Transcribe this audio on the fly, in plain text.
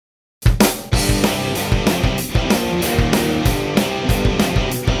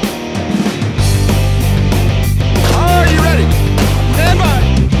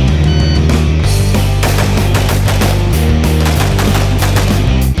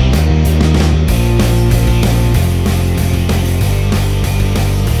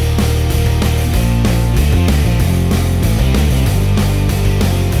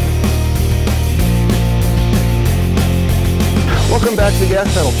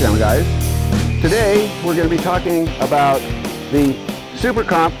Gas Pedal channel, guys. Today we're going to be talking about the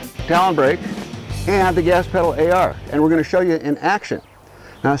SuperComp Talon brake and the Gas Pedal AR, and we're going to show you in action.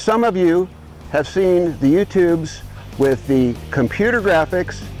 Now, some of you have seen the YouTubes with the computer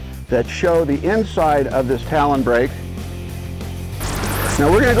graphics that show the inside of this Talon brake. Now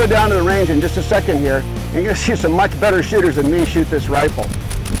we're going to go down to the range in just a second here, and you're going to see some much better shooters than me shoot this rifle,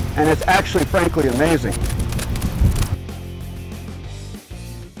 and it's actually frankly amazing.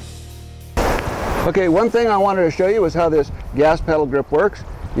 Okay, one thing I wanted to show you was how this gas pedal grip works.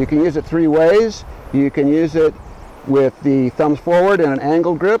 You can use it three ways. You can use it with the thumbs forward in an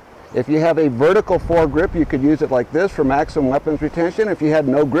angled grip. If you have a vertical foregrip, you could use it like this for maximum weapons retention. If you had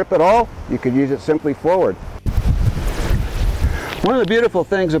no grip at all, you could use it simply forward. One of the beautiful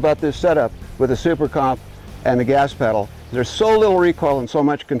things about this setup with the SuperComp and the gas pedal, there's so little recoil and so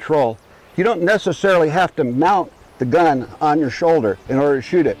much control. You don't necessarily have to mount the gun on your shoulder in order to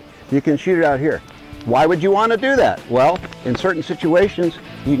shoot it. You can shoot it out here. Why would you want to do that? Well, in certain situations,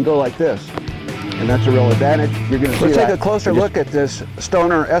 you can go like this, and that's a real advantage. You're going to see that. Let's take a closer look at this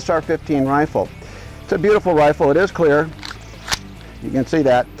Stoner SR-15 rifle. It's a beautiful rifle. It is clear. You can see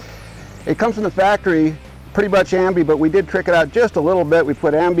that. It comes from the factory pretty much ambi, but we did trick it out just a little bit. We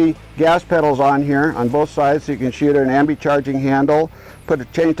put ambi gas pedals on here on both sides so you can shoot it, an ambi charging handle,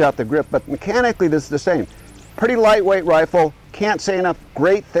 changed out the grip, but mechanically this is the same. Pretty lightweight rifle. Can't say enough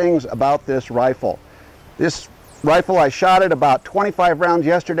great things about this rifle. This rifle, I shot it about 25 rounds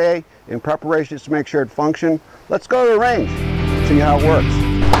yesterday in preparation to make sure it functioned. Let's go to the range, see how it works.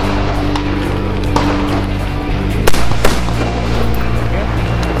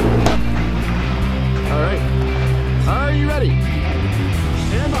 All right, are you ready?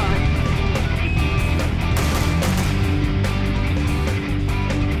 Stand by.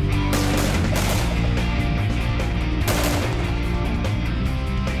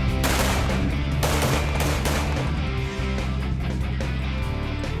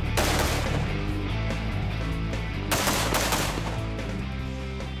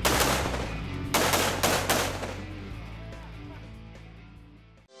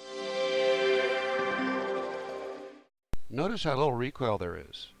 Notice how little recoil there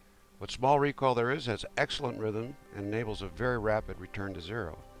is. What small recoil there is has excellent rhythm and enables a very rapid return to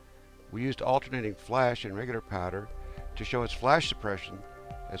zero. We used alternating flash and regular powder to show its flash suppression,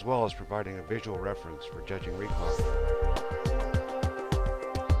 as well as providing a visual reference for judging recoil.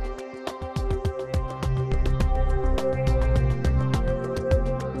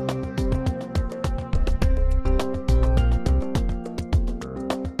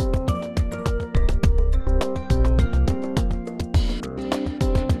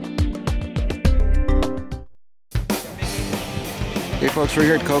 Hey folks, we're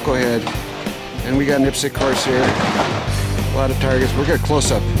here at Cocoa Head, and we got an IPSC course here. A lot of targets. We're going to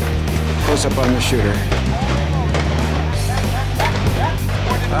close up on the shooter.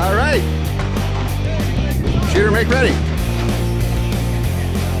 All right, shooter, make ready.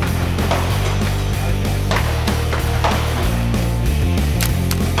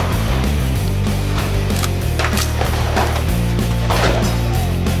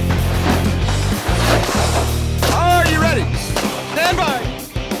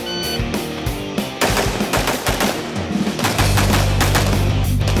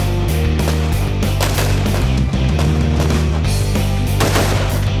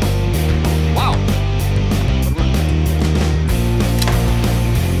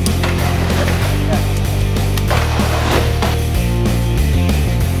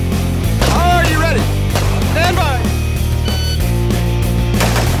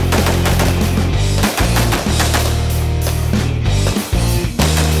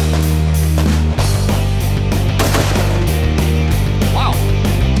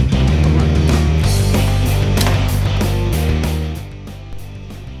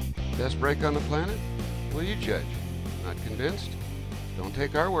 Best brake on the planet? Well, you judge. Not convinced? Don't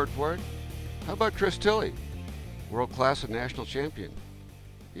take our word for it. How about Chris Tilley, world-class and national champion?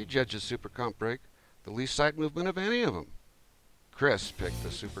 He judges SuperComp brake, the least side movement of any of them. Chris picked the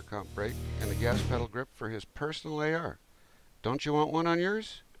SuperComp brake and the gas pedal grip for his personal AR. Don't you want one on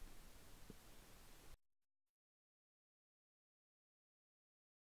yours?